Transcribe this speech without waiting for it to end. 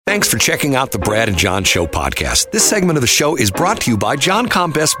Thanks for checking out the Brad and John Show podcast. This segment of the show is brought to you by John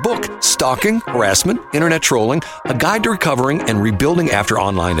Combest's book, Stalking, Harassment, Internet Trolling, A Guide to Recovering and Rebuilding After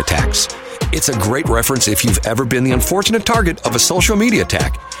Online Attacks. It's a great reference if you've ever been the unfortunate target of a social media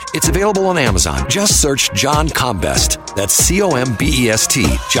attack. It's available on Amazon. Just search John Combest. That's C-O-M-B-E-S-T,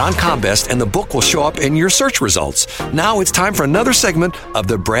 John Combest, and the book will show up in your search results. Now it's time for another segment of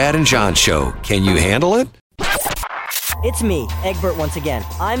the Brad and John Show. Can you handle it? It's me, Egbert, once again.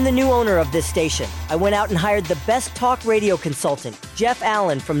 I'm the new owner of this station. I went out and hired the best talk radio consultant, Jeff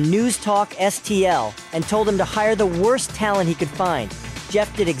Allen from News Talk STL, and told him to hire the worst talent he could find.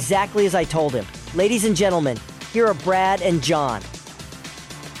 Jeff did exactly as I told him. Ladies and gentlemen, here are Brad and John.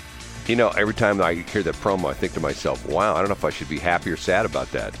 You know, every time I hear that promo, I think to myself, wow, I don't know if I should be happy or sad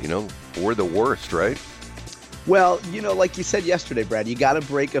about that. You know, we're the worst, right? Well, you know, like you said yesterday, Brad, you got to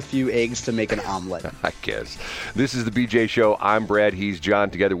break a few eggs to make an omelet. I guess. This is the BJ Show. I'm Brad. He's John.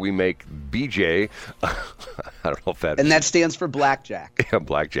 Together we make BJ. I don't know if that... And that stands for Blackjack. Yeah,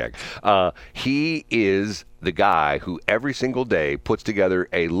 Blackjack. He is the guy who every single day puts together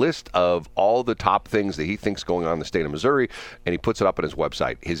a list of all the top things that he thinks going on in the state of Missouri, and he puts it up on his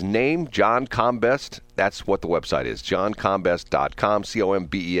website. His name, John Combest, that's what the website is, johncombest.com,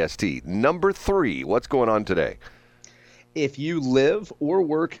 C-O-M-B-E-S-T. Number 3, what's going on today? If you live or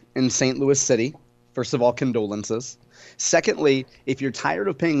work in St. Louis City, first of all, condolences. Secondly, if you're tired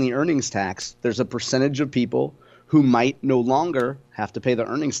of paying the earnings tax, there's a percentage of people who might no longer have to pay the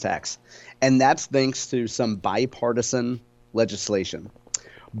earnings tax. And that's thanks to some bipartisan legislation.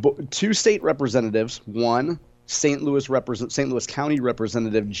 2 state representatives, one, St. Louis County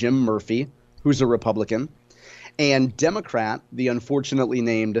Representative Jim Murphy, who's a Republican, and Democrat, the unfortunately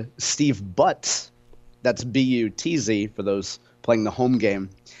named Steve Butz, that's B-U-T-Z for those playing the home game,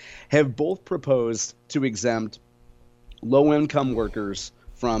 have both proposed to exempt low-income workers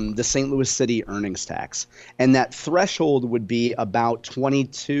from the St. Louis City earnings tax. And that threshold would be about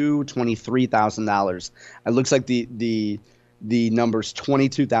 $22,000, $23,000. It looks like the number's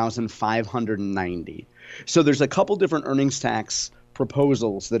 $22,590. So there's a couple different earnings tax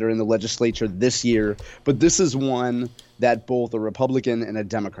proposals that are in the legislature this year, but this is one that both a Republican and a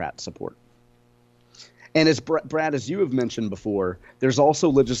Democrat support. And as Brad, as you have mentioned before, there's also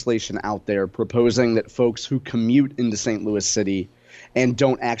legislation out there proposing that folks who commute into St. Louis City and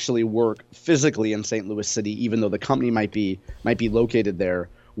don't actually work physically in St. Louis City, even though the company might be located there,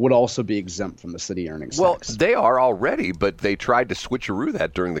 would also be exempt from the city earnings tax. Well, they are already, but they tried to switcheroo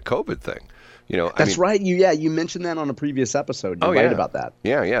that during the COVID thing. You know, that's right. You mentioned that on a previous episode. You're right about that.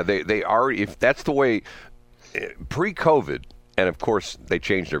 Yeah. They are. If that's the way pre-COVID. And, of course, they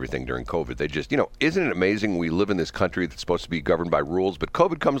changed everything during COVID. They just, isn't it amazing we live in this country that's supposed to be governed by rules, but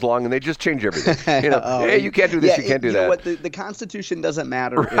COVID comes along and they just change everything. Hey, you can't do this, you can't do that. You know what? The Constitution doesn't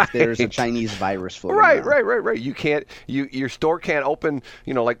matter if there's a Chinese virus floating around. Right. You can't, your store can't open,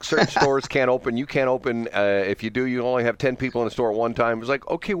 like certain stores can't open. You can't open, if you do, you only have 10 people in a store at one time. It's like,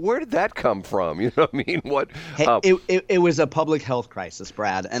 okay, where did that come from? You know what I mean? What? It was a public health crisis,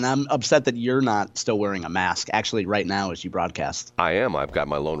 Brad, and I'm upset that you're not still wearing a mask, actually, right now as you broadcast. I am. I've got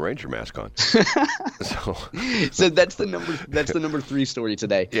my Lone Ranger mask on. So that's the number 3 story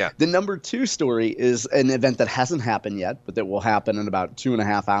today. Yeah. The number 2 story is an event that hasn't happened yet, but that will happen in about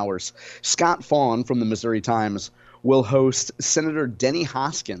 2.5 hours. Scott Fawn from the Missouri Times will host Senator Denny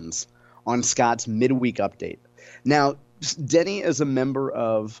Hoskins on Scott's midweek update. Now, Denny is a member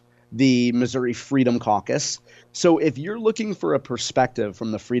of the Missouri Freedom Caucus. So if you're looking for a perspective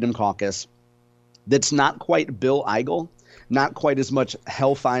from the Freedom Caucus that's not quite Bill Eigel, not quite as much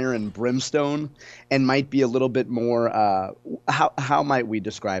hellfire and brimstone, and might be a little bit more, how might we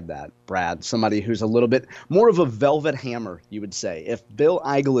describe that, Brad? Somebody who's a little bit more of a velvet hammer, you would say. If Bill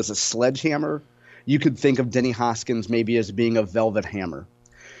Eigel is a sledgehammer, you could think of Denny Hoskins maybe as being a velvet hammer.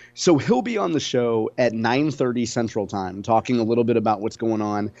 So he'll be on the show at 9:30 Central Time, talking a little bit about what's going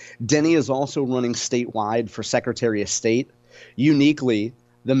on. Denny is also running statewide for Secretary of State. Uniquely,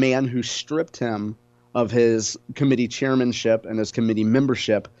 the man who stripped him of his committee chairmanship and his committee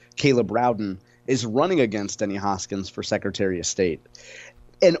membership, Caleb Rowden, is running against Denny Hoskins for Secretary of State.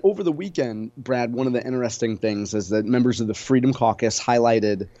 And over the weekend, Brad, one of the interesting things is that members of the Freedom Caucus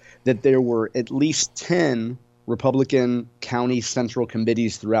highlighted that there were at least 10 Republican county central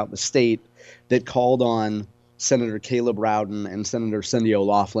committees throughout the state that called on Senator Caleb Rowden and Senator Cindy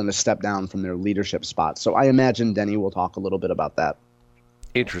O'Laughlin to step down from their leadership spots. So I imagine Denny will talk a little bit about that.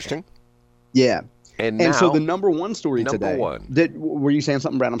 Interesting. Yeah. And so the number 1 story today. Were you saying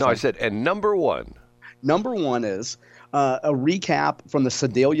something, Brad? I said, and number 1. Number 1 is a recap from the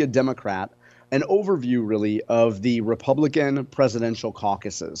Sedalia Democrat an overview, really, of the Republican presidential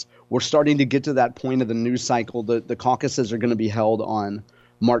caucuses. We're starting to get to that point of the news cycle. The caucuses are going to be held on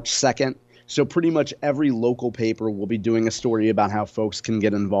March 2nd. So pretty much every local paper will be doing a story about how folks can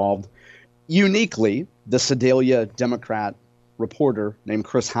get involved. Uniquely, the Sedalia Democrat reporter named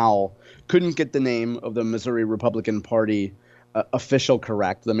Chris Howell couldn't get the name of the Missouri Republican Party official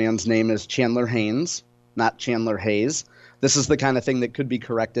correct. The man's name is Chandler Haynes, not Chandler Hayes. This is the kind of thing that could be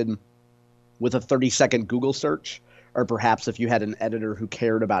corrected with a 30-second Google search, or perhaps if you had an editor who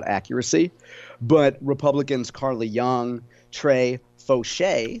cared about accuracy. But Republicans Carly Young, Trey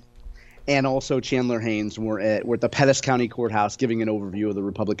Fauché, and also Chandler Haynes were at the Pettis County Courthouse giving an overview of the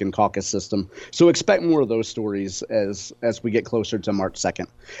Republican caucus system. So expect more of those stories as we get closer to March 2nd.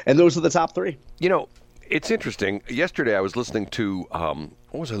 And those are the top three. You know, it's interesting. Yesterday I was listening to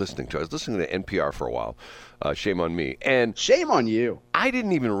what was I listening to? I was listening to NPR for a while. Shame on me. And shame on you. I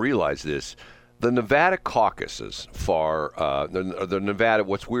didn't even realize this. The Nevada caucuses for the Nevada,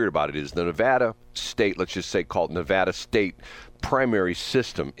 what's weird about it is the Nevada state, let's just say called Nevada State primary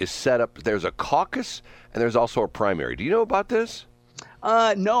system is set up. There's a caucus and there's also a primary. Do you know about this?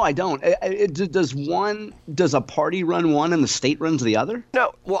 No, I don't. Does a party run one and the state runs the other?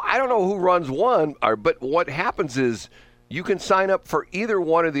 No. Well, I don't know who runs one, but what happens is you can sign up for either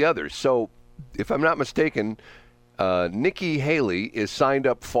one or the other. So if I'm not mistaken, Nikki Haley is signed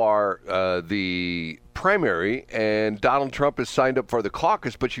up for the primary, and Donald Trump is signed up for the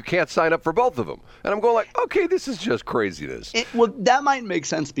caucus, but you can't sign up for both of them. And I'm going like, okay, this is just craziness. Well, that might make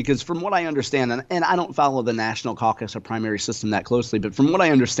sense because from what I understand, and I don't follow the national caucus or primary system that closely, but from what I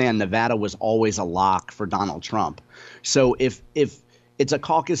understand, Nevada was always a lock for Donald Trump. So if it's a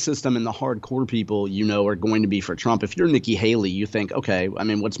caucus system and the hardcore people, are going to be for Trump. If you're Nikki Haley, you think, okay, I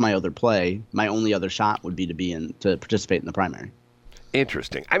mean, what's my other play? My only other shot would be to participate in the primary.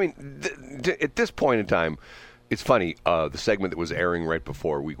 Interesting. I mean, at this point in time, it's funny. The segment that was airing right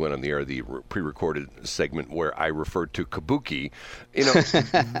before we went on the air, the pre-recorded segment where I referred to Kabuki,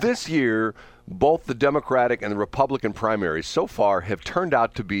 this year, both the Democratic and the Republican primaries so far have turned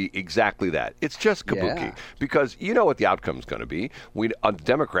out to be exactly that. It's just kabuki because you know what the outcome is going to be. On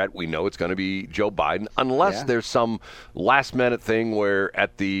Democrat, we know it's going to be Joe Biden unless there's some last-minute thing where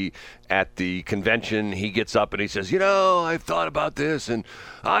at the convention he gets up and he says, I've thought about this and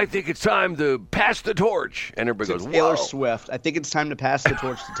I think it's time to pass the torch. And everybody goes, Taylor Swift. I think it's time to pass the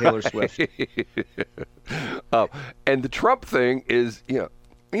torch to Taylor Swift. And the Trump thing is,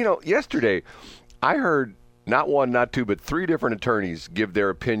 yesterday I heard not one, not two, but three different attorneys give their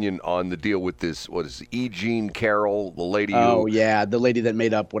opinion on the deal with this, what is it, E. Jean Carroll, the lady the lady that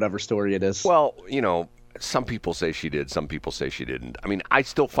made up whatever story it is. Well, some people say she did, some people say she didn't. I mean, I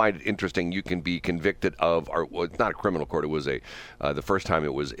still find it interesting. You can be convicted of, it's not a criminal court. It was the first time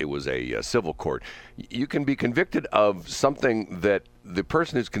it was a civil court. You can be convicted of something that the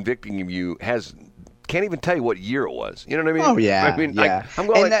person who's convicting you can't even tell you what year it was. You know what I mean? Oh, yeah. I mean, yeah. I'm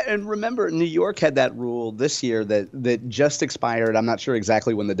going and remember, New York had that rule this year that just expired. I'm not sure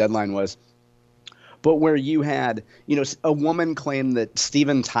exactly when the deadline was. But where you had, a woman claimed that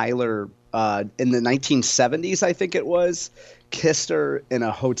Steven Tyler in the 1970s, I think it was, kissed her in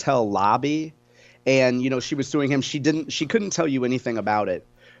a hotel lobby. And, she was suing him. She couldn't tell you anything about it.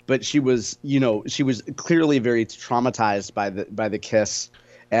 But she was clearly very traumatized by the kiss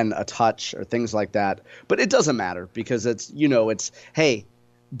and a touch or things like that. But it doesn't matter because it's, hey,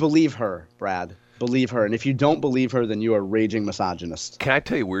 believe her, Brad. Believe her. And if you don't believe her, then you are a raging misogynist. Can I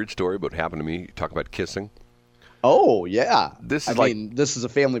tell you a weird story about what happened to me? Talk about kissing. Oh, yeah. This is a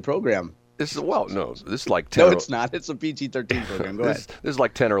family program. This is like 10. No, it's not. It's a PG-13 program. Go ahead. This is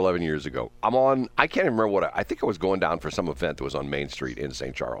like 10 or 11 years ago. I can't even remember I think I was going down for some event that was on Main Street in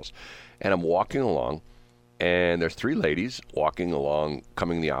St. Charles. And I'm walking along. And there's three ladies walking along,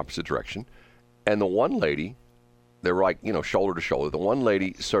 coming the opposite direction. And the one lady, they were like, shoulder to shoulder. The one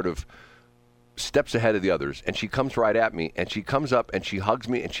lady sort of steps ahead of the others, and she comes right at me. And she comes up, and she hugs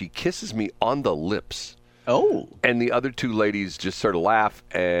me, and she kisses me on the lips. Oh. And the other two ladies just sort of laugh,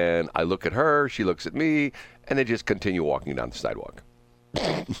 and I look at her, she looks at me, and they just continue walking down the sidewalk.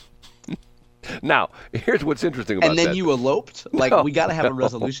 Now, here's what's interesting about that. And then you eloped? No, we got to have a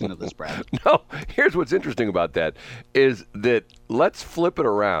resolution of this, Brad. No, here's what's interesting about that is that let's flip it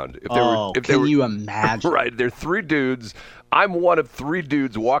around. Can you imagine? Right, there are three dudes. I'm one of three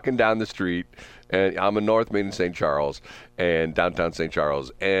dudes walking down the street, and I'm in North Main in St. Charles, and downtown St.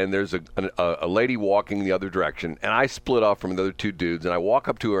 Charles, and there's a lady walking the other direction, and I split off from the other two dudes, and I walk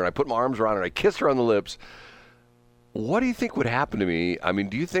up to her, and I put my arms around her, and I kiss her on the lips. What do you think would happen to me? I mean,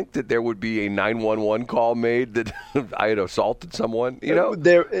 do you think that there would be a 911 call made that I had assaulted someone? You know,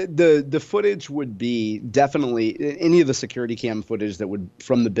 the footage would be definitely any of the security cam footage that would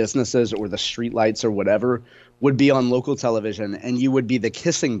from the businesses or the street lights or whatever would be on local television, and you would be the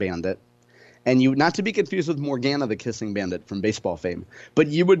kissing bandit. And you, not to be confused with Morgana, the kissing bandit from baseball fame, but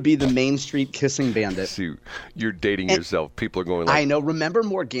you would be the Main Street kissing bandit. See, you're dating yourself. People are going like, I know. Remember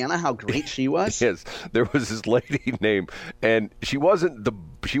Morgana, how great she was? Yes, there was this lady named, and she wasn't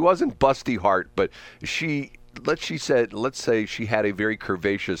busty heart, but let's say she had a very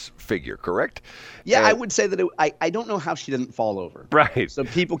curvaceous figure, correct? Yeah, I would say that I don't know how she didn't fall over. Right. So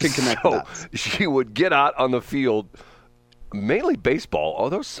people can connect that. She would get out on the field. Mainly baseball,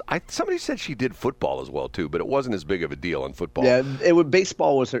 although somebody said she did football as well too, but it wasn't as big of a deal in football. Yeah,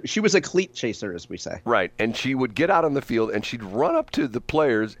 baseball was her. She was a cleat chaser, as we say. Right, and she would get out on the field and she'd run up to the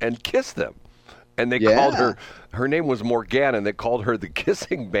players and kiss them. And they called her name was Morgana, and they called her the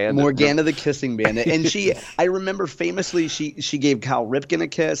kissing bandit. Morgana the kissing bandit. And I remember famously, she gave Cal Ripken a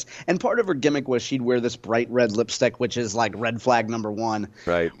kiss. And part of her gimmick was she'd wear this bright red lipstick, which is like red flag #1,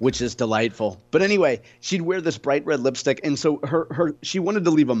 right? Which is delightful. But anyway, she'd wear this bright red lipstick. And so she wanted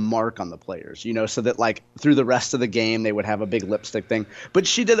to leave a mark on the players, so that like through the rest of the game, they would have a big lipstick thing. But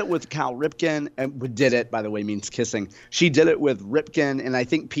she did it with Cal Ripken, and did it, by the way, means kissing. She did it with Ripken and I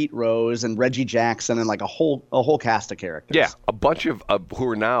think Pete Rose and Reggie Jackson and like a whole cast of characters. Yeah, a bunch of who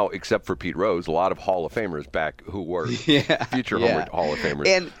are now, except for Pete Rose, a lot of Hall of Famers back who were future Hall of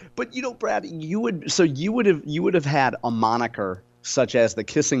Famers. But Brad, you would have had a moniker such as the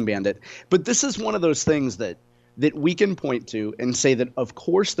Kissing Bandit. But this is one of those things that we can point to and say that of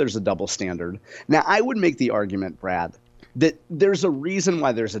course there's a double standard. Now I would make the argument, Brad, that there's a reason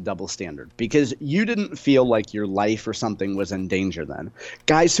why there's a double standard, because you didn't feel like your life or something was in danger then.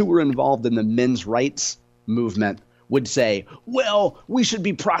 Guys who were involved in the men's rights movement would say, well, we should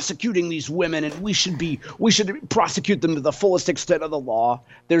be prosecuting these women and we should prosecute them to the fullest extent of the law.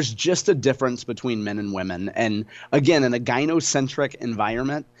 There's just a difference between men and women. And again, in a gynocentric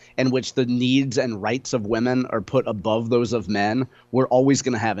environment in which the needs and rights of women are put above those of men, we're always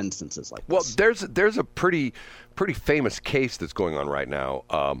going to have instances like this. Well, there's a pretty famous case that's going on right now.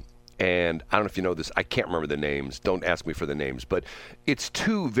 And I don't know if you know this. I can't remember the names. Don't ask me for the names. But it's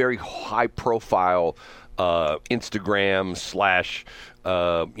two very high-profile Instagram /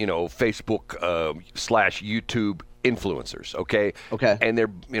 Facebook / YouTube influencers. Okay. And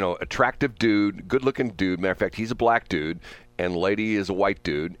they're attractive dude, good-looking dude. Matter of fact, he's a black dude. And lady is a white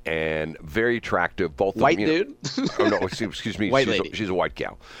dude, and very attractive. Both white of them, dude? Oh no, excuse me. She's a white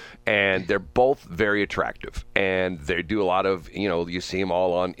gal, and they're both very attractive. And they do a lot of, you see them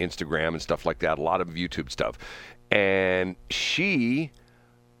all on Instagram and stuff like that. A lot of YouTube stuff. And she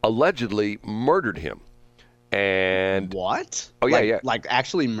allegedly murdered him. And what? Oh yeah, like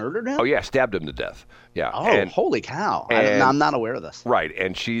actually murdered him? Oh yeah, stabbed him to death. Yeah. Oh, holy cow! I'm not aware of this. Right,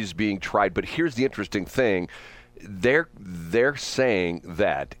 and she's being tried. But here's the interesting thing. They're saying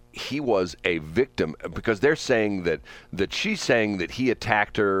that he was a victim because they're saying that she's saying that he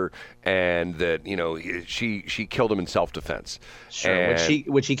attacked her and that she killed him in self-defense. Sure,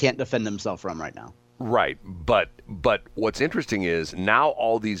 which he can't defend himself from right now. Right, but what's interesting is now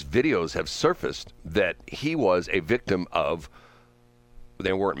all these videos have surfaced that he was a victim of.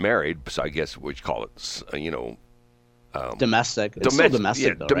 They weren't married, so I guess we'd call it domestic. It's still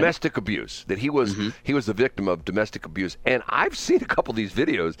domestic, though, domestic abuse. That he was the victim of domestic abuse. And I've seen a couple of these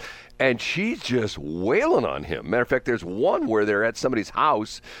videos, and she's just wailing on him. Matter of fact, there's one where they're at somebody's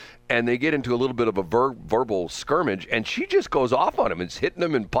house, and they get into a little bit of a verbal skirmish, and she just goes off on him and hitting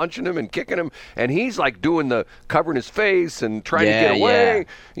him and punching him and kicking him, and he's like covering his face and trying to get away.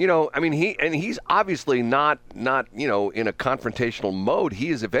 He's obviously not in a confrontational mode. He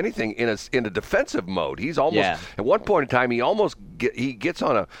is, if anything, in a defensive mode. He's almost at one point in time he gets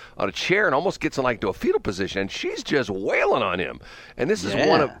on a chair and almost gets into a fetal position, and she's just wailing on him. And this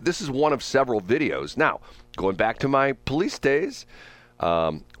is one of several videos. Now, going back to my police days.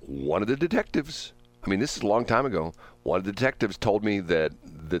 One of the detectives, this is a long time ago, one of the detectives told me that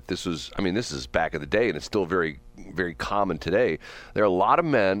this was, this is back in the day, and it's still very, very common today. There are a lot of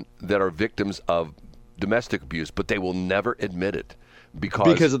men that are victims of domestic abuse, but they will never admit it.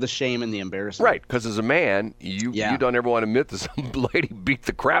 Because of the shame and the embarrassment. Right, because as a man, you don't ever want to admit that some lady beat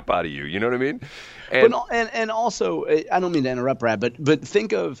the crap out of you. You know what I mean? And also, I don't mean to interrupt, Brad, but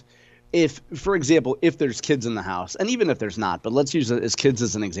think of, if, for example, if there's kids in the house, and even if there's not, but let's use it as kids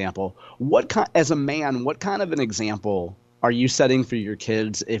as an example. As a man, what kind of an example are you setting for your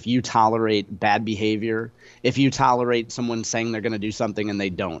kids if you tolerate bad behavior, if you tolerate someone saying they're going to do something and they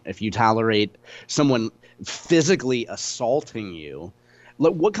don't, if you tolerate someone physically assaulting you?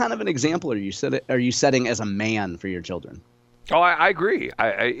 What kind of an example are you setting as a man for your children? Oh, I agree.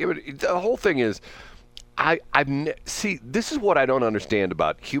 The whole thing is, see, this is what I don't understand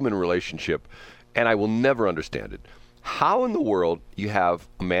about human relationship, and I will never understand it. How in the world you have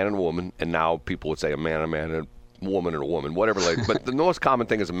a man and a woman, and now people would say a man and a woman and a woman, whatever. But the most common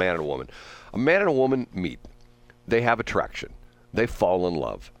thing is a man and a woman. A man and a woman meet. They have attraction. They fall in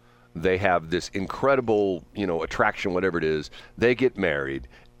love. They have this incredible, attraction, whatever it is. They get married,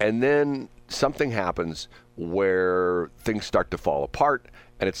 and then something happens where things start to fall apart,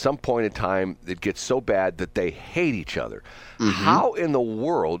 and at some point in time, it gets so bad that they hate each other. Mm-hmm. How in the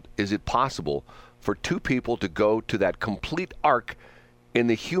world is it possible for two people to go to that complete arc in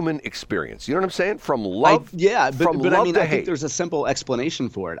the human experience? You know what I'm saying? From love, but I mean, to I hate. think there's a simple explanation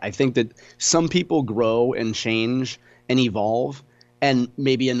for it. I think that some people grow and change and evolve, and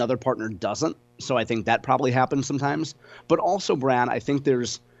maybe another partner doesn't. So I think that probably happens sometimes. But also, Brad, I think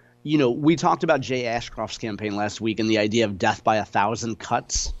there's, we talked about Jay Ashcroft's campaign last week and the idea of death by 1,000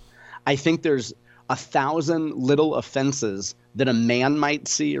 cuts. I think there's 1,000 little offenses that a man might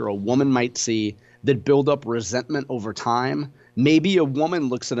see or a woman might see that build up resentment over time. Maybe a woman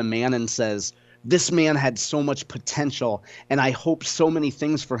looks at a man and says, this man had so much potential and I hope so many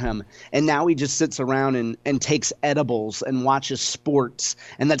things for him. And now he just sits around and takes edibles and watches sports.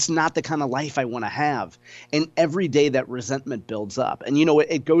 And that's not the kind of life I want to have. And every day that resentment builds up. And,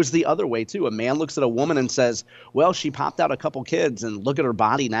 it goes the other way, too. A man looks at a woman and says, well, she popped out a couple kids and look at her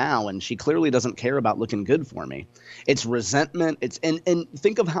body now. And she clearly doesn't care about looking good for me. It's resentment. And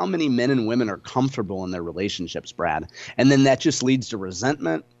think of how many men and women are comfortable in their relationships, Brad. And then that just leads to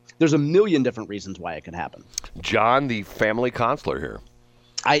resentment. There's a million different reasons why it could happen. John, the family counselor here.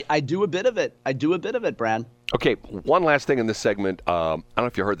 I do a bit of it. Brad. Okay, one last thing in this segment. I don't know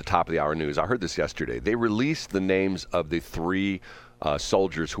if you heard the top of the hour news. I heard this yesterday. They released the names of the 3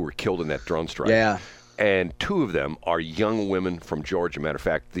 soldiers who were killed in that drone strike. Yeah. And 2 of them are young women from Georgia. Matter of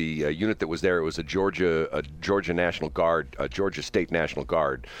fact, the unit that was there, it was a Georgia National Guard, Georgia State National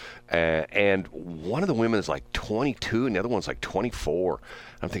Guard. And one of the women is like 22, and the other one's like 24.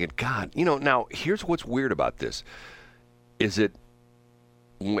 I'm thinking, God, now here's what's weird about this. Is it,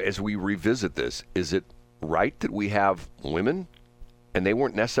 as we revisit this, is it right that we have women, and they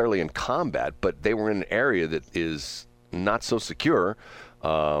weren't necessarily in combat, but they were in an area that is not so secure,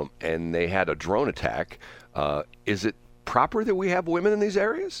 and they had a drone attack? Is it proper that we have women in these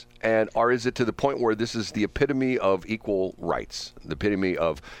areas? Or is it to the point where this is the epitome of equal rights? The epitome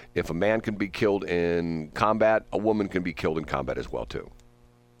of, if a man can be killed in combat, a woman can be killed in combat as well, too.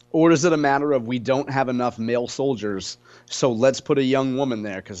 Or is it a matter of we don't have enough male soldiers, so let's put a young woman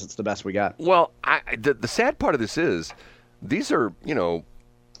there because it's the best we got? Well, the sad part of this is these are,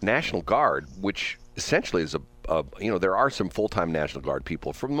 National Guard, which essentially is there are some full-time National Guard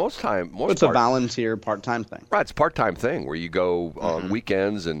people. For most it's a volunteer part-time thing. Right, it's a part-time thing where you go on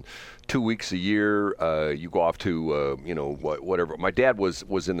weekends, and 2 weeks a year you go off to whatever. My dad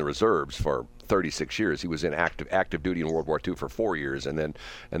was in the reserves for 36 years. He was in active duty in World War II for 4 years, and then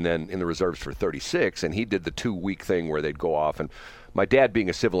in the reserves for 36. And he did the 2-week thing where they'd go off, and my dad being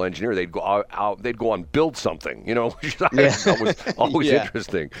a civil engineer, they'd go out, they'd go on build something, which was always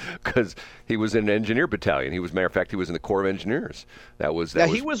interesting because he was in an engineer battalion. Matter of fact, he was in the Corps of Engineers.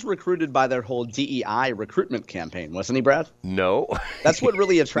 He was recruited by their whole DEI recruitment campaign, wasn't he, Brad? No. That's what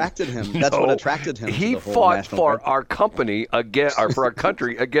really attracted him. That's what attracted him. He fought for our company for our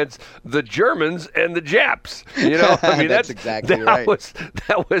country against the Germans and the Japs. I mean, that's exactly right.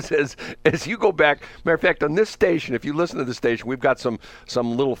 That was as you go back. Matter of fact, on this station, if you listen to the station, we've got some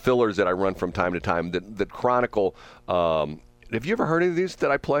little fillers that I run from time to time that chronicle. Have you ever heard any of these that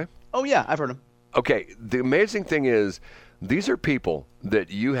I play? Oh yeah, I've heard them. Okay, the amazing thing is, these are people that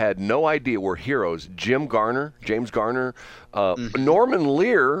you had no idea were heroes. James Garner, Norman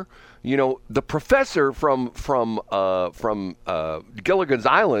Lear, the professor from Gilligan's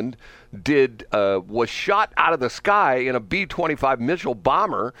Island was shot out of the sky in a B-25 missile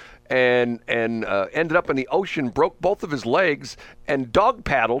bomber and ended up in the ocean, broke both of his legs, and dog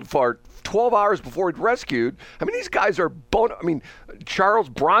paddled for 12 hours before he'd rescued. I mean, these guys are Charles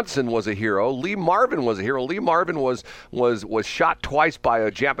Bronson was a hero. Lee Marvin was a hero. Lee Marvin was shot twice by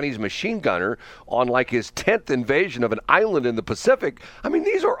a Japanese machine gunner on like his 10th invasion of an island in the Pacific. I mean,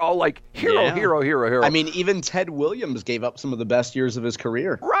 these are all like hero. I mean, even Ted Williams gave up some of the best years of his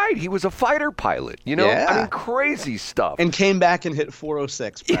career. Right. He was a fighter pilot, you know? Yeah. I mean, crazy stuff. And came back and hit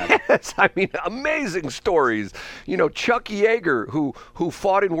 406, Brad. Yes, I mean, amazing stories. You know, Chuck Yeager, who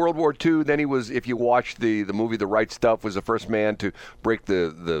fought in World War II, then he was, if you watch the movie The Right Stuff, was the first man to break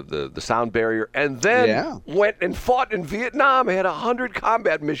the sound barrier, and then went and fought in Vietnam. He had 100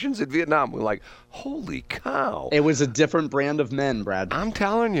 combat missions in Vietnam. We're like, holy cow. It was a different brand of men, Brad. I'm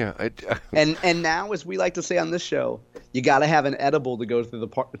telling you. And now, as we like to say on this show, you got to have an edible to go through the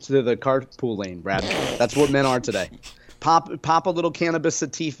carpool lane, Brad. That's what men are today. Pop a little cannabis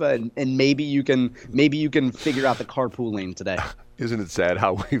sativa, and maybe you can figure out the carpool lane today. Isn't it sad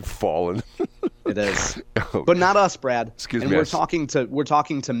how we've fallen? It is, but not us, Brad. Excuse me. We're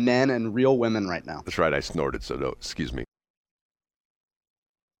talking to men and real women right now. That's right. I snorted, so no. Excuse me.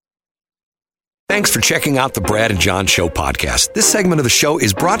 Thanks for checking out the Brad and John Show podcast. This segment of the show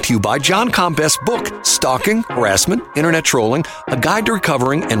is brought to you by John Combest's book, Stalking, Harassment, Internet Trolling, A Guide to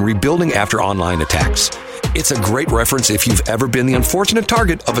Recovering and Rebuilding After Online Attacks. It's a great reference if you've ever been the unfortunate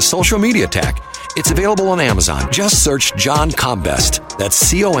target of a social media attack. It's available on Amazon. Just search John Combest.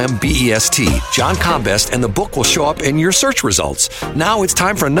 That's Combest, John Combest, and the book will show up in your search results. Now it's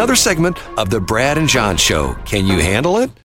time for another segment of the Brad and John Show. Can you handle it?